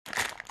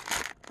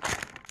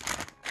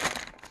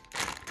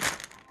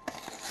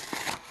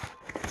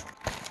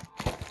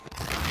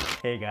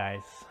Hey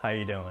guys, how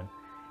you doing?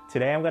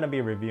 Today I'm going to be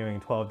reviewing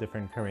 12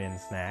 different Korean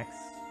snacks.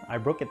 I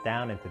broke it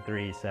down into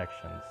 3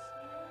 sections: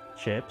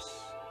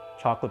 chips,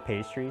 chocolate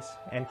pastries,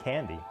 and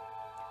candy.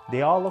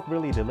 They all look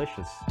really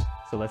delicious,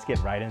 so let's get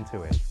right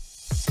into it.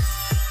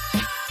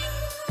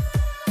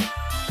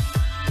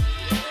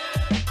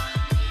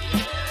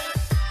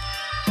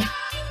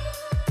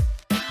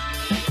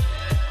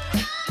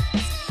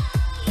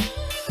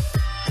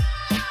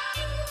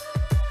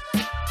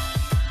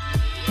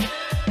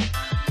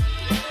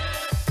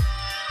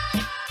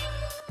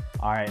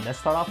 Alright, let's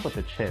start off with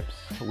the chips.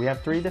 We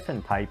have 3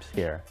 different types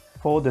here.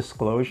 Full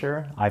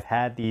disclosure, I've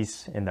had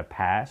these in the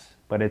past,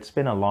 but it's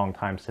been a long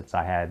time since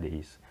I had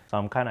these. So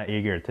I'm kind of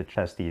eager to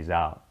test these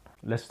out.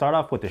 Let's start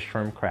off with the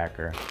shrimp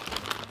cracker.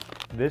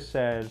 This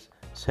says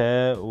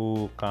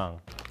새우깡.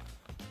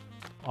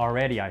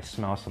 Already I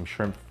smell some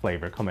shrimp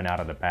flavor coming out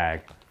of the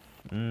bag.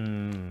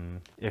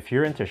 If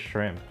you're into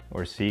shrimp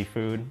or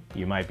seafood,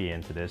 you might be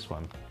into this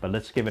one, but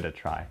let's give it a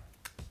try.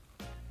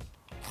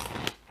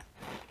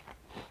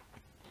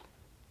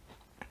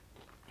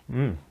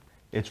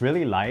 It's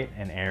really light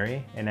and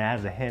airy, and it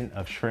has a hint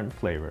of shrimp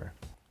flavor.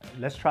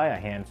 Let's try a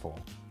handful.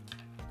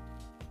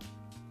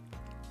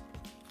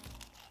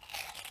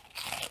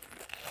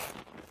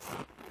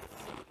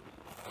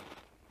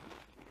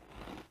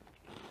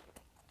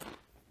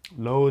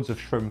 Loads of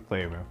shrimp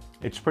flavor.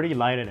 It's pretty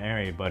light and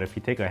airy, but if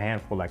you take a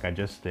handful like I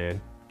just did,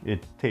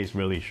 it tastes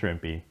really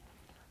shrimpy.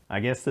 I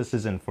guess this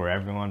isn't for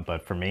everyone,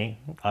 but for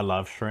me, I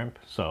love shrimp,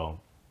 so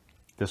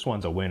this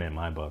one's a win in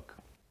my book.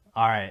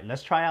 Alright,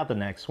 let's try out the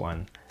next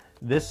one.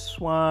 This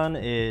one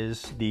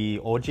is the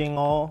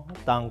오징어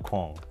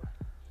땅콩.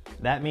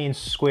 That means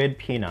squid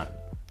peanut.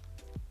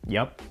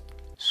 Yup,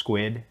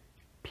 squid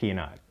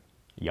peanut.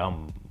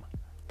 Yum.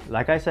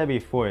 Like I said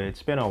before,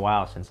 it's been a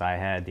while since I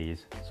had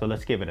these, so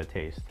let's give it a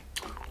taste.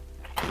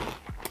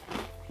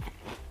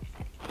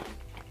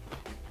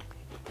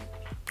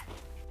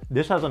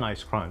 This has a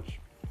nice crunch.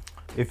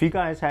 If you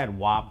guys had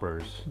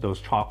Whoppers, those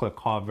chocolate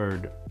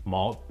covered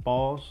malt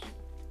balls,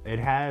 it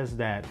has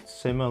that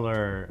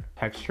similar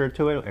texture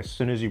to it. As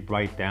soon as you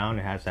bite down,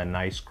 it has that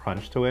nice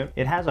crunch to it.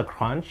 It has a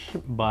crunch,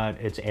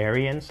 but it's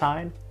airy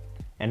inside.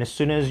 And as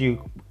soon as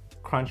you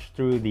crunch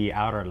through the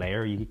outer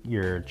layer,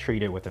 you're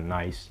treated with a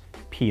nice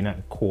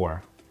peanut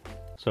core.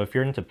 So if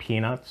you're into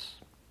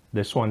peanuts,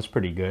 this one's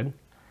pretty good.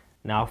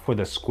 Now for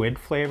the squid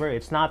flavor,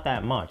 it's not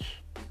that much.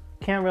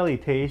 Can't really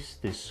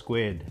taste the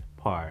squid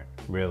part,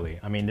 really.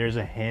 I mean, there's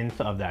a hint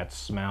of that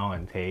smell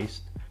and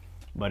taste,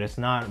 but it's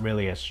not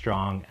really as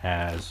strong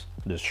as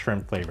the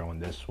shrimp flavor on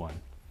this one.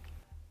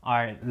 All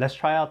right, let's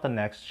try out the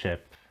next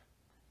chip.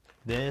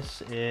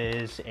 This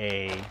is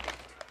a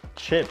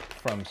chip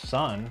from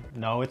Sun.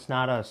 No, it's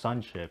not a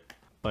Sun chip,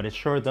 but it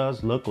sure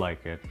does look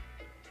like it.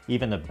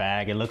 Even the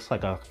bag, it looks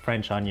like a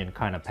French onion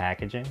kind of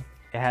packaging.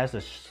 It has a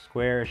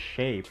square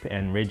shape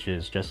and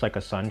ridges, just like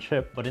a Sun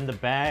chip, but in the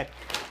back,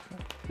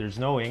 there's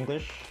no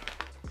English.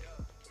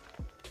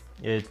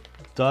 It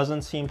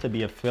doesn't seem to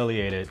be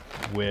affiliated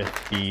with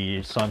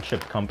the Sun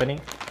Chip company.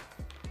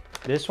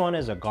 This one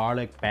is a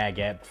garlic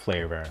baguette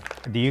flavor.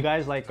 Do you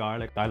guys like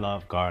garlic? I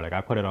love garlic.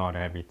 I put it on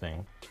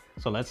everything.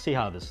 So let's see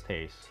how this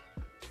tastes.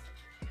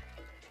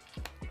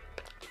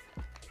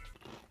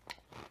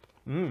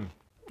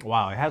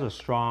 Wow, it has a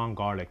strong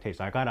garlic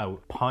taste. I got a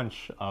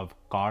punch of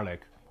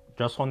garlic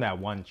just on that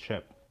one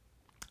chip.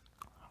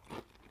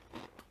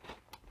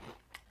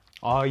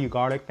 All you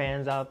garlic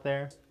fans out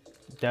there,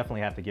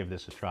 definitely have to give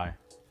this a try.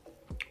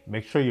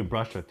 Make sure you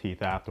brush your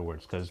teeth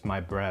afterwards because my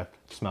breath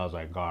smells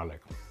like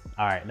garlic.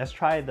 All right, let's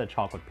try the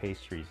chocolate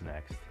pastries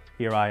next.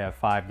 Here I have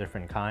 5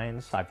 different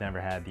kinds. I've never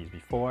had these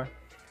before.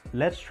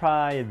 Let's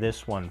try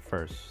this one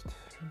first.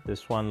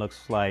 This one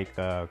looks like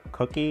a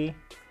cookie.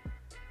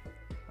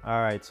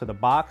 All right, so the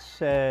box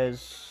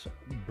says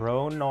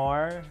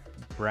Bronor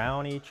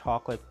brownie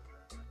chocolate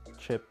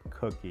chip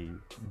cookie.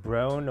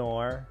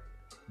 Bronor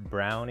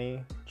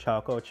brownie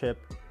choco chip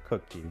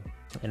cookie.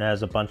 And it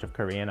has a bunch of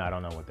Korean. I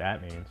don't know what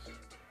that means.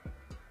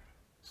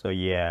 So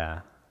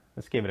yeah,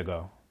 let's give it a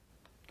go.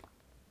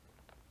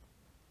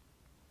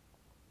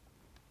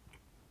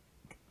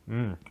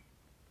 It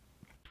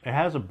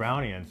has a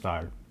brownie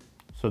inside.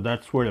 So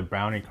that's where the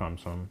brownie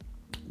comes from.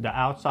 The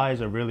outside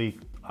is a really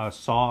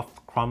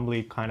soft,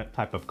 crumbly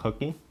type of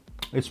cookie.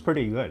 It's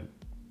pretty good.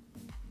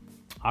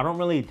 I don't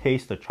really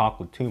taste the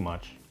chocolate too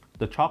much.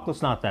 The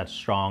chocolate's not that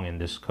strong in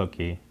this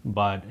cookie,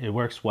 but it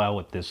works well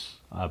with this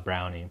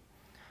brownie.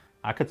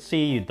 I could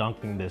see you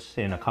dunking this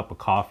in a cup of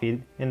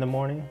coffee in the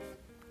morning.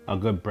 A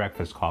good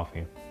breakfast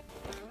coffee.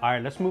 All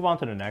right, let's move on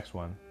to the next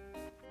one.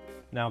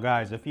 Now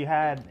guys, if you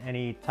had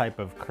any type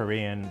of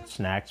Korean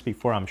snacks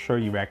before, I'm sure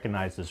you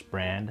recognize this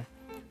brand,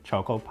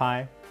 Choco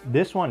Pie.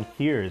 This one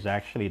here is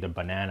actually the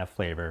banana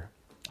flavor.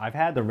 I've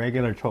had the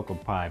regular Choco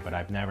Pie, but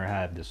I've never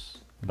had this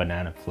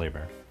banana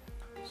flavor.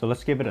 So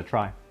let's give it a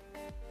try.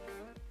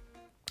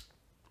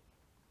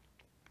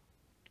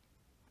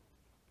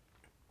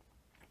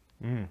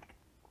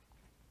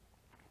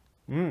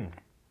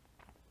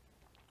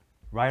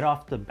 Right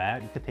off the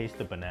bat, you could taste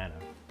the banana.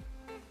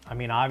 I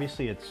mean,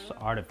 obviously it's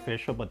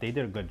artificial, but they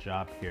did a good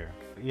job here.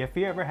 If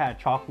you ever had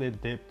chocolate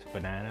dipped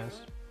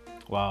bananas,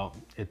 well,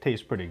 it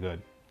tastes pretty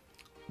good.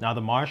 Now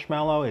the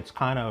marshmallow, it's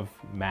kind of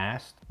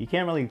masked. You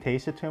can't really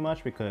taste it too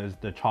much because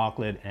the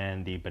chocolate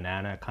and the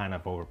banana kind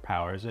of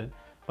overpowers it,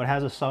 but it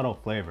has a subtle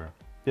flavor.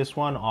 This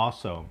one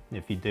also,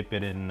 if you dip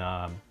it in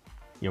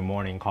your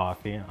morning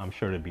coffee, I'm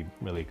sure it'd be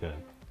really good.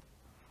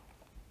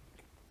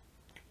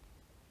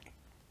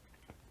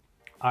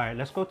 All right,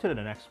 let's go to the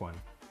next one.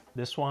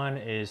 This one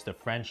is the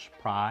French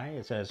pie.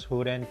 It says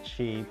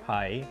후렌치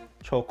pie,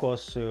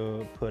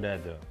 초코수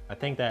브레드. I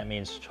think that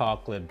means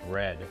chocolate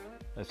bread.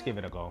 Let's give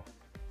it a go.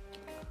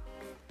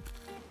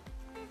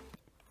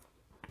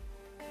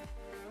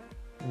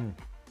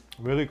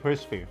 Really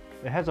crispy.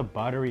 It has a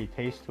buttery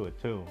taste to it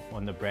too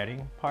on the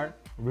breading part.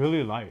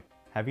 Really light.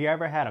 Have you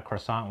ever had a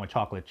croissant with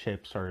chocolate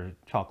chips or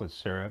chocolate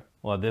syrup?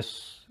 Well,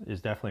 this is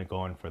definitely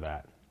going for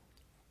that.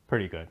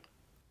 Pretty good.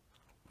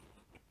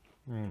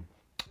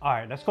 All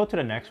right, let's go to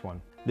the next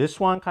one. This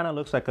one kind of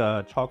looks like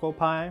a choco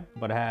pie,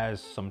 but it has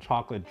some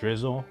chocolate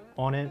drizzle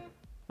on it.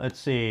 Let's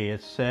see,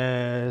 it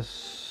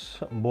says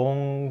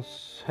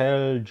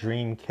Bongsel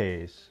Dream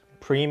Case.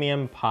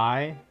 Premium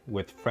pie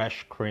with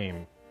fresh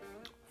cream.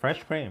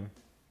 Fresh cream.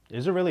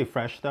 Is it really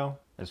fresh though?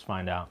 Let's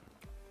find out.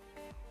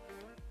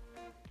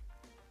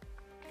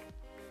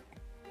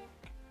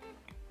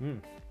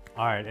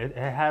 All right, it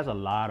has a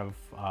lot of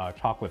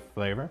chocolate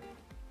flavor.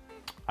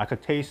 I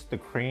could taste the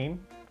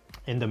cream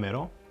in the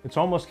middle. It's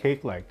almost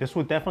cake-like. This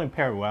would definitely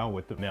pair well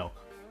with the milk.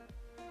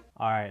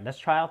 All right, let's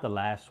try out the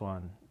last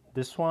one.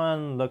 This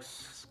one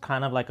looks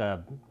kind of like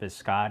a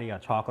biscotti, a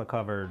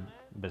chocolate-covered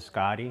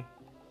biscotti.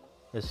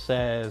 It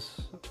says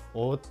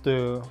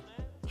haute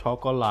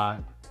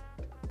chocolat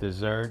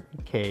dessert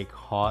cake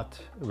hot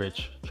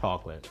rich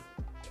chocolate.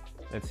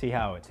 Let's see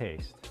how it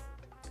tastes.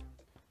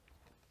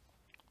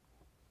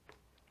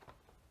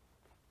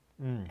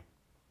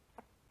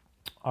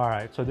 All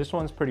right, so this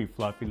one's pretty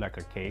fluffy like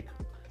a cake.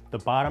 The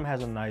bottom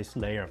has a nice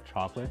layer of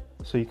chocolate.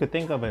 So you could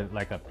think of it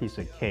like a piece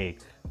of cake,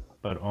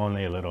 but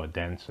only a little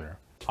denser.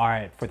 All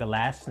right, for the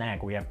last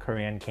snack, we have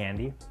Korean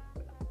candy.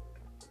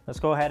 Let's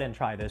go ahead and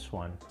try this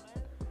one.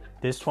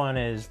 This one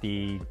is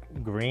the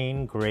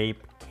green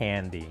grape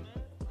candy.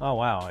 Oh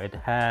wow, it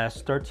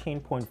has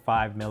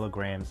 13.5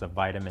 milligrams of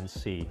vitamin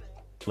C.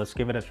 Let's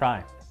give it a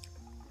try.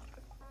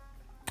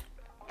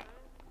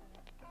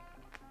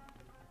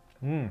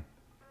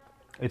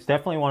 It's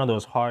definitely one of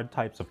those hard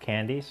types of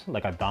candies,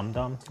 like a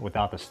dum-dum,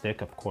 without the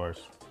stick, of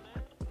course.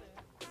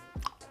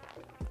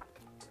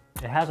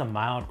 It has a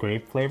mild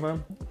grape flavor.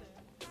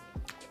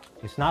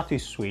 It's not too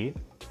sweet,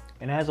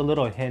 and it has a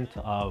little hint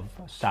of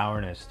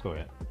sourness to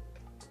it.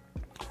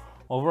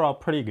 Overall,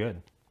 pretty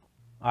good.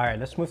 All right,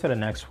 let's move to the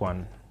next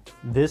one.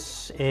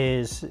 This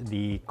is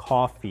the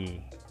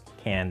coffee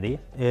candy.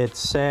 It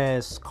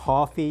says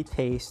coffee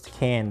taste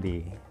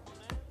candy.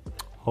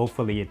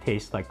 Hopefully it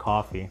tastes like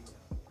coffee.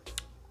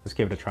 Let's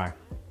give it a try.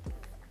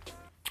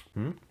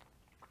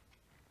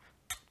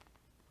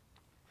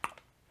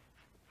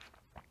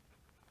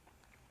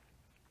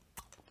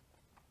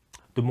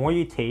 The more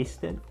you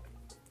taste it,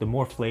 the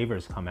more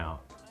flavors come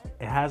out.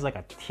 It has like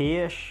a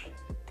tea-ish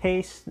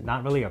taste,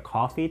 not really a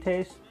coffee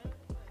taste.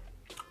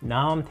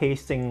 Now I'm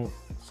tasting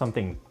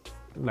something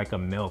like a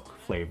milk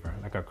flavor,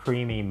 like a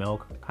creamy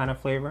milk kind of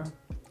flavor,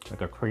 like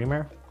a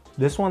creamer.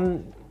 This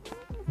one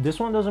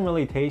doesn't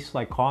really taste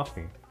like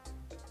coffee,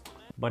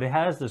 but it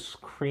has this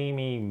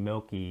creamy,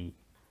 milky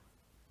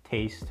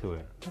taste to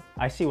it.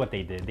 I see what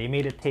they did. They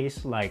made it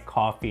taste like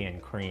coffee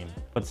and cream,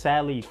 but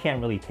sadly, you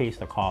can't really taste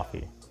the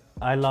coffee.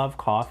 I love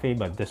coffee,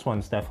 but this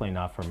one's definitely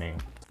not for me.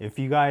 If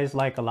you guys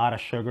like a lot of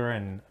sugar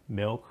and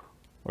milk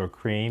or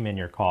cream in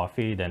your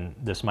coffee, then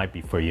this might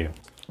be for you.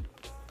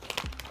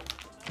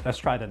 Let's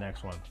try the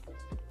next one.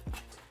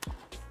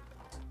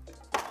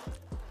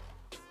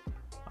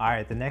 All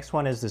right, the next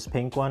one is this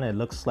pink one. It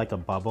looks like a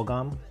bubble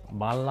gum.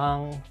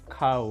 Malang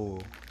Kau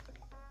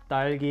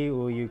Talgi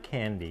Uyu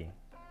Candy.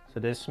 So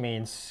this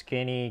means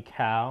skinny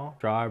cow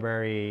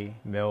strawberry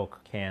milk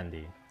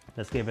candy.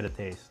 Let's give it a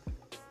taste.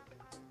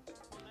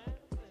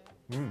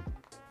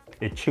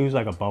 It chews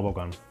like a bubble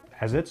gum.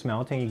 As it's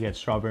melting, you get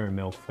strawberry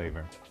milk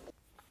flavor.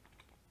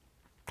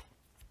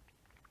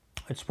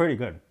 It's pretty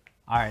good.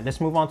 All right, let's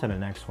move on to the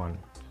next one.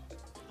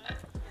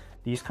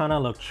 These kind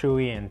of look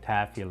chewy and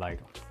taffy-like.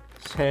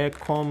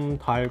 새콤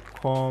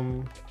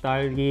달콤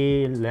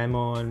딸기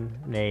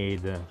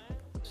lemonade.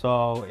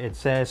 So it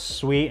says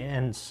sweet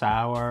and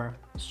sour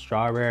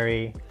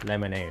strawberry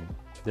lemonade.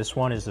 This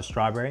one is the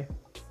strawberry.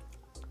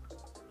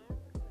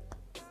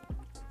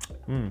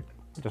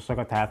 Just like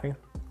a taffy.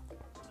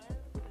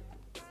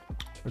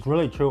 It's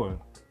really chewy.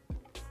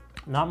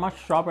 Not much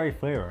strawberry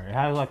flavor. It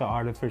has like an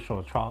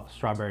artificial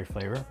strawberry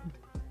flavor.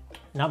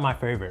 Not my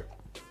favorite.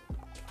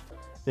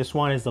 This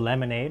one is the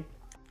lemonade.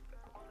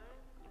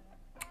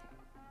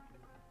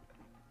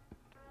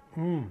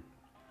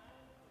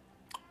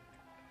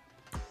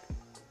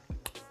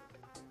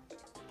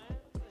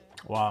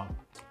 Wow.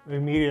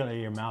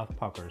 Immediately your mouth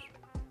puckers.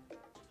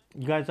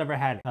 You guys ever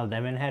had a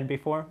lemon head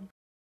before?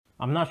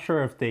 I'm not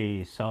sure if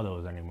they sell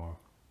those anymore.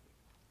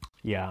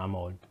 Yeah, I'm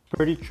old.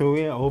 Pretty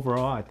chewy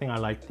overall. I think I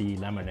like the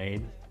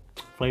lemonade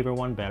flavor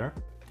one better.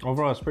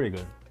 Overall, it's pretty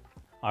good.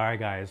 All right,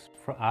 guys,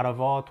 out of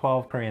all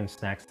 12 Korean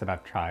snacks that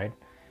I've tried,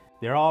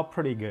 they're all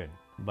pretty good,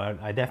 but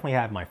I definitely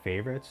have my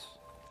favorites.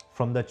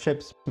 From the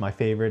chips, my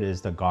favorite is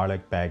the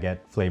garlic baguette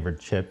flavored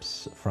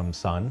chips from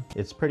Sun.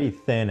 It's pretty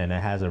thin and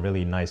it has a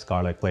really nice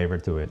garlic flavor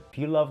to it. If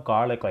you love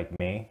garlic like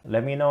me,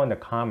 let me know in the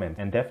comments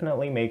and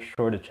definitely make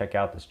sure to check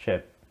out this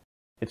chip.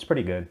 It's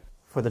pretty good.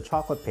 For the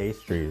chocolate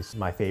pastries,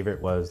 my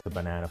favorite was the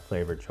banana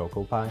flavored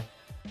choco pie.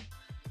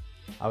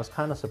 I was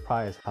kind of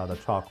surprised how the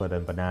chocolate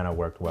and banana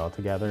worked well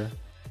together.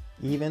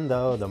 Even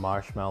though the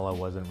marshmallow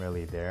wasn't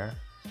really there,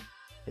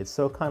 it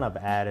still kind of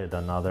added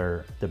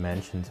another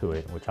dimension to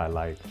it, which I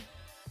like.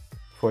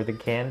 For the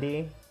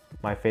candy,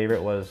 my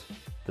favorite was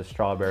the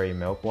strawberry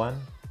milk one.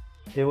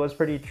 It was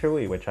pretty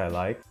chewy, which I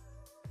like.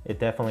 It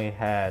definitely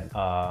had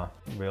a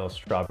real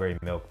strawberry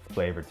milk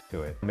flavor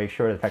to it. Make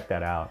sure to check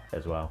that out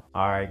as well.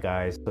 Alright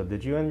guys, so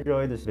did you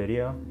enjoy this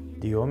video?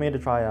 Do you want me to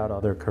try out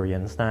other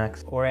Korean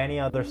snacks? Or any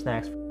other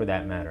snacks for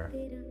that matter?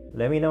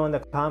 Let me know in the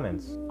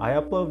comments. I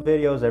upload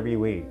videos every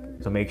week,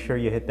 so make sure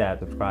you hit that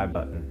subscribe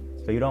button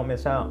so you don't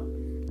miss out.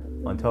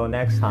 Until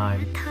next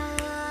time,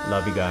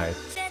 love you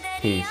guys.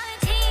 Peace.